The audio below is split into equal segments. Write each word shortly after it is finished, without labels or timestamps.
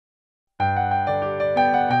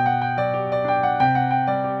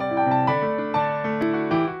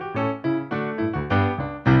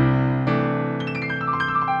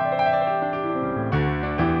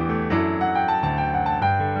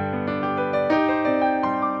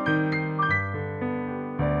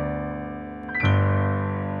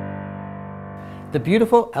The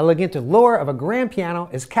beautiful, elegant allure of a grand piano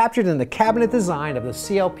is captured in the cabinet design of the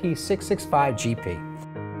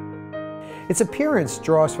CLP-665-GP. Its appearance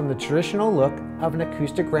draws from the traditional look of an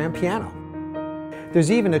acoustic grand piano.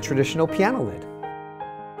 There's even a traditional piano lid.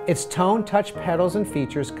 Its tone, touch, pedals, and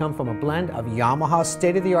features come from a blend of Yamaha's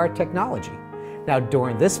state-of-the-art technology. Now,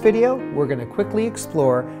 during this video, we're going to quickly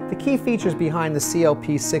explore the key features behind the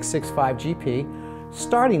CLP-665-GP,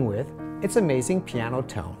 starting with its amazing piano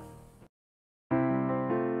tone.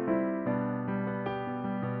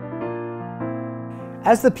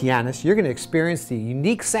 As the pianist, you're going to experience the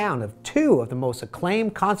unique sound of two of the most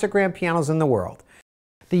acclaimed concert grand pianos in the world.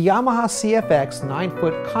 The Yamaha CFX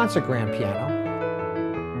 9-foot concert grand piano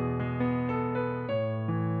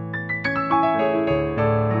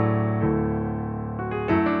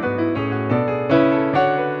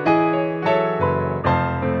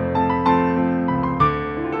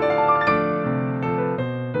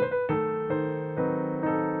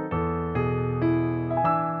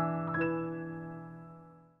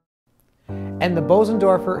and the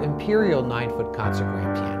Bosendorfer Imperial 9-foot concert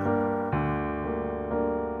grand piano.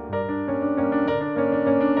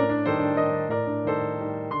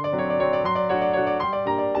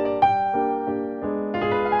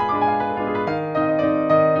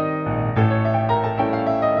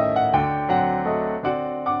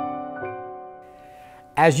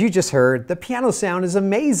 As you just heard, the piano sound is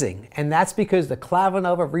amazing, and that's because the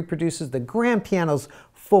Clavinova reproduces the grand piano's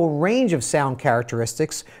full range of sound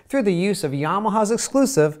characteristics through the use of Yamaha's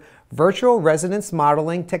exclusive Virtual Resonance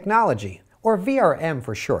Modeling technology, or VRM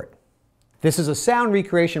for short. This is a sound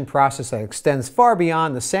recreation process that extends far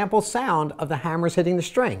beyond the sample sound of the hammers hitting the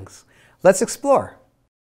strings. Let's explore.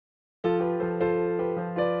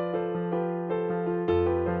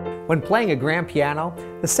 When playing a grand piano,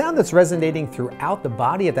 the sound that's resonating throughout the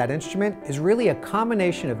body of that instrument is really a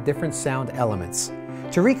combination of different sound elements.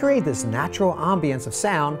 To recreate this natural ambience of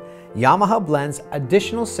sound, Yamaha blends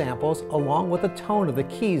additional samples along with the tone of the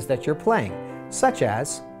keys that you're playing, such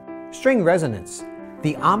as string resonance,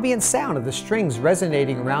 the ambient sound of the strings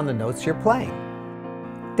resonating around the notes you're playing;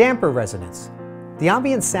 damper resonance, the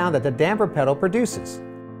ambient sound that the damper pedal produces;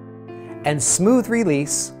 and smooth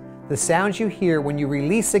release, the sounds you hear when you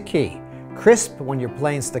release a key, crisp when you're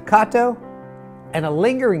playing staccato, and a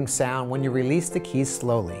lingering sound when you release the keys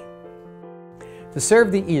slowly. To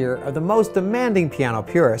serve the ear of the most demanding piano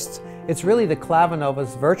purists, it's really the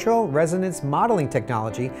Clavinova's Virtual Resonance Modeling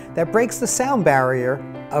technology that breaks the sound barrier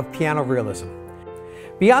of piano realism.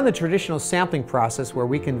 Beyond the traditional sampling process where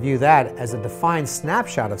we can view that as a defined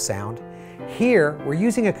snapshot of sound, here, we're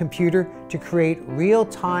using a computer to create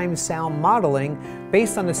real-time sound modeling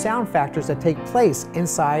based on the sound factors that take place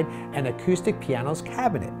inside an acoustic piano's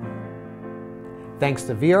cabinet. Thanks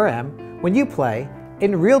to VRM, when you play,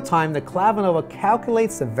 in real time the Clavinova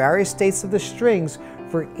calculates the various states of the strings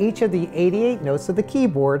for each of the 88 notes of the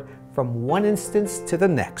keyboard from one instance to the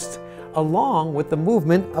next, along with the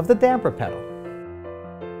movement of the damper pedal.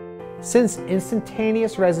 Since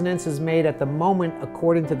instantaneous resonance is made at the moment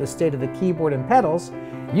according to the state of the keyboard and pedals,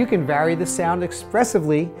 you can vary the sound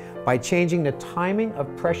expressively by changing the timing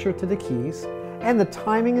of pressure to the keys and the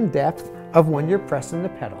timing and depth of when you're pressing the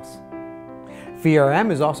pedals.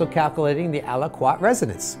 VRM is also calculating the aliquot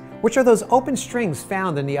resonance, which are those open strings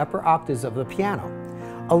found in the upper octaves of the piano,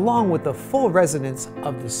 along with the full resonance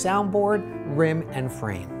of the soundboard, rim, and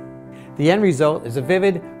frame. The end result is a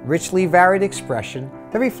vivid, richly varied expression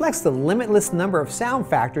that reflects the limitless number of sound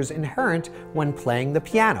factors inherent when playing the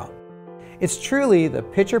piano. It's truly the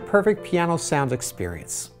picture-perfect piano sound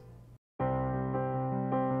experience.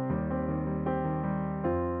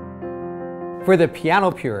 For the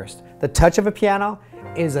piano purist, the touch of a piano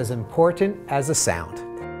is as important as the sound.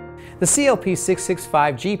 The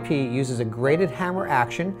CLP-665-GP uses a graded hammer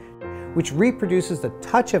action which reproduces the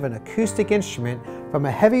touch of an acoustic instrument from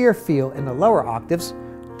a heavier feel in the lower octaves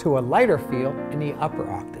to a lighter feel in the upper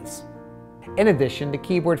octaves. In addition, the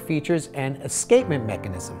keyboard features an escapement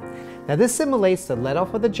mechanism. Now this simulates the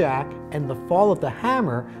let-off of the jack and the fall of the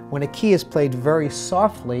hammer when a key is played very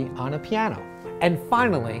softly on a piano. And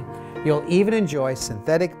finally, you'll even enjoy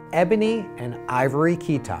synthetic ebony and ivory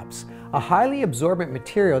keytops, a highly absorbent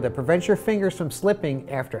material that prevents your fingers from slipping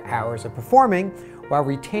after hours of performing while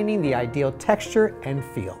retaining the ideal texture and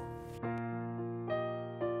feel.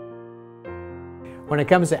 When it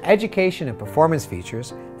comes to education and performance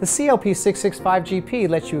features, the CLP-665-GP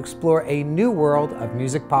lets you explore a new world of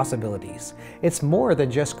music possibilities. It's more than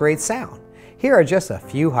just great sound. Here are just a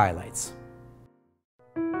few highlights.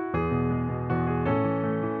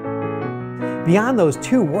 Beyond those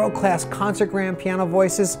two world-class concert grand piano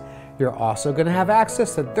voices, You're also going to have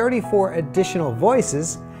access to 34 additional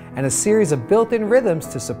voices and a series of built-in rhythms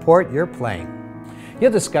to support your playing. You'll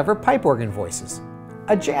discover pipe organ voices,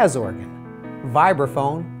 a jazz organ,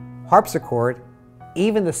 vibraphone, harpsichord,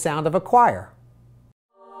 even the sound of a choir.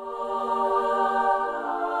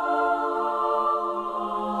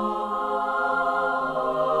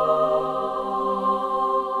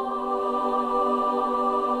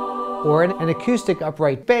 Or an acoustic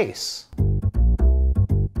upright bass.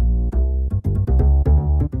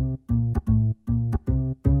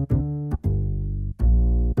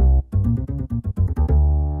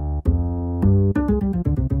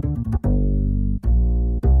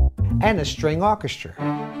 And a string orchestra.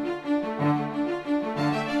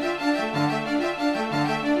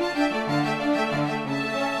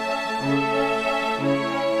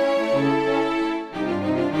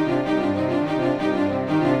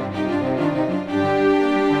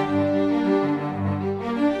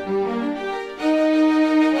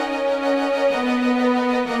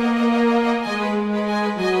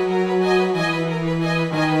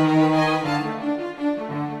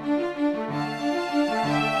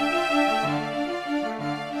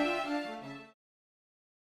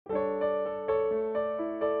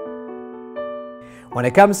 When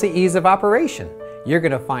it comes to ease of operation, you're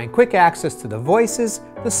going to find quick access to the voices,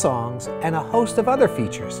 the songs, and a host of other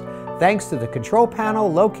features, thanks to the control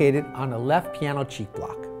panel located on the left piano cheek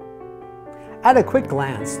block. At a quick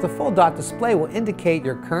glance, the full dot display will indicate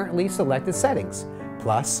your currently selected settings.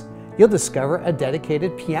 Plus, you'll discover a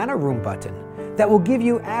dedicated piano room button that will give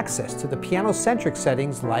you access to the piano-centric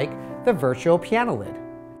settings like the virtual piano lid,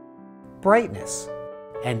 brightness,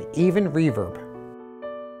 and even reverb.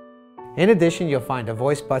 In addition, you'll find a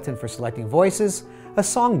voice button for selecting voices, a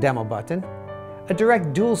song demo button, a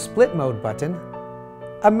direct dual split mode button,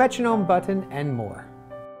 a metronome button, and more.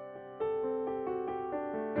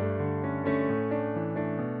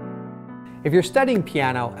 If you're studying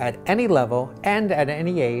piano at any level and at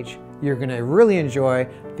any age, you're going to really enjoy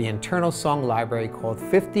the internal song library called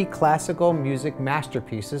 50 Classical Music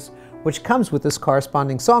Masterpieces, which comes with this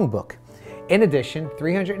corresponding songbook. In addition,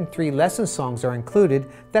 303 lesson songs are included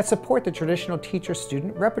that support the traditional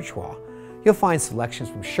teacher-student repertoire. You'll find selections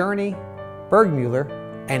from Czerny, Bergmuller,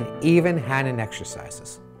 and even Hanon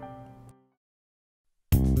exercises.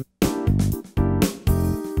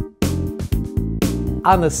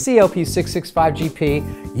 On the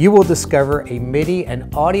CLP-665-GP, you will discover a MIDI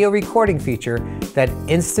and audio recording feature that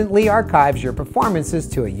instantly archives your performances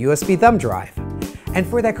to a USB thumb drive. And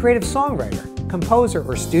for that creative songwriter, composer,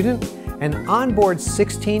 or student, an onboard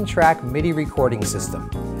 16-track MIDI recording system.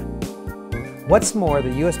 What's more, the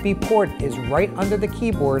USB port is right under the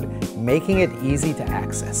keyboard, making it easy to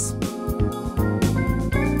access.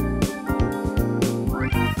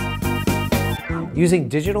 Using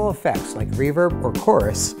digital effects like reverb or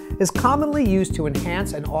chorus is commonly used to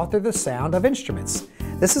enhance and alter the sound of instruments.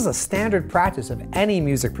 This is a standard practice of any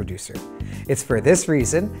music producer. It's for this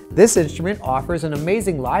reason this instrument offers an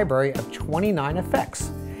amazing library of 29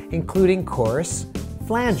 effects, including chorus,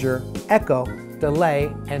 flanger, echo,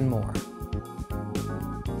 delay, and more.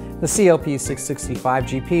 The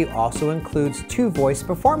CLP-665-GP also includes 2 voice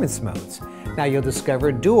performance modes. Now you'll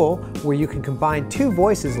discover dual, where you can combine 2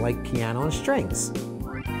 voices like piano and strings,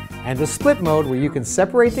 and a split mode where you can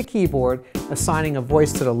separate the keyboard, assigning a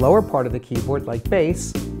voice to the lower part of the keyboard like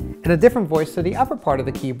bass, and a different voice to the upper part of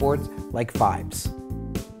the keyboard like vibes.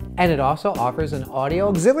 And it also offers an audio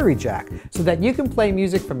auxiliary jack so that you can play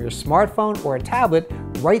music from your smartphone or a tablet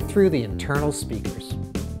right through the internal speakers.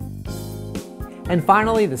 And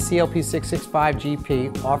finally, the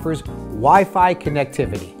CLP-665-GP offers Wi-Fi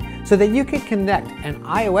connectivity so that you can connect an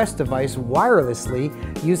iOS device wirelessly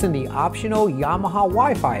using the optional Yamaha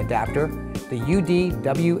Wi-Fi adapter, the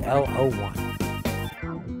UD-WL01.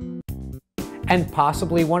 And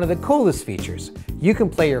possibly one of the coolest features, you can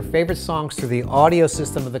play your favorite songs through the audio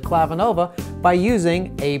system of the Clavinova by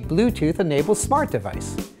using a Bluetooth-enabled smart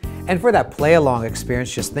device. And for that play-along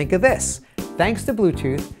experience, just think of this. Thanks to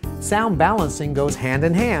Bluetooth, sound balancing goes hand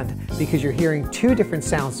in hand because you're hearing 2 different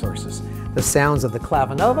sound sources, the sounds of the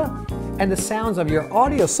Clavinova and the sounds of your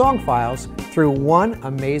audio song files through one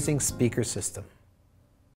amazing speaker system.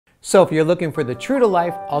 So if you're looking for the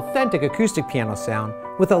true-to-life, authentic acoustic piano sound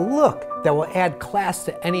with a look that will add class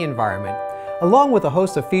to any environment, along with a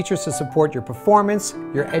host of features to support your performance,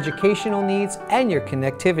 your educational needs, and your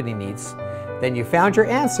connectivity needs, then you found your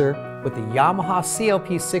answer with the Yamaha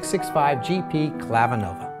CLP-665-GP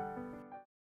Clavinova.